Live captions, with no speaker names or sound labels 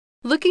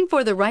Looking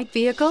for the right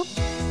vehicle?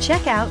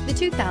 Check out the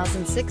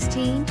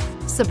 2016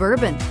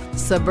 Suburban.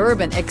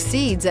 Suburban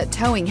exceeds at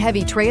towing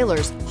heavy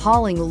trailers,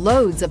 hauling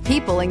loads of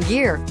people and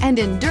gear, and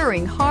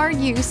enduring hard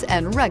use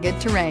and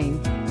rugged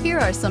terrain. Here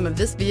are some of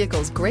this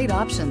vehicle's great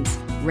options: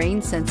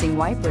 rain-sensing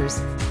wipers,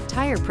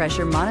 tire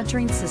pressure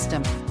monitoring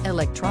system,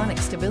 electronic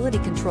stability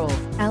control,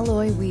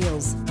 alloy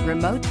wheels,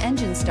 remote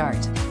engine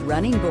start,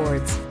 running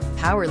boards,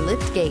 power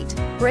lift gate,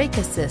 brake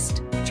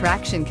assist,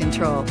 traction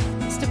control,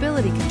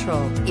 stability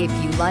control. If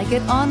you like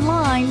it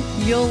online,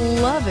 you'll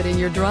love it in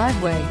your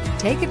driveway.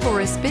 Take it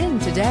for a spin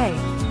today.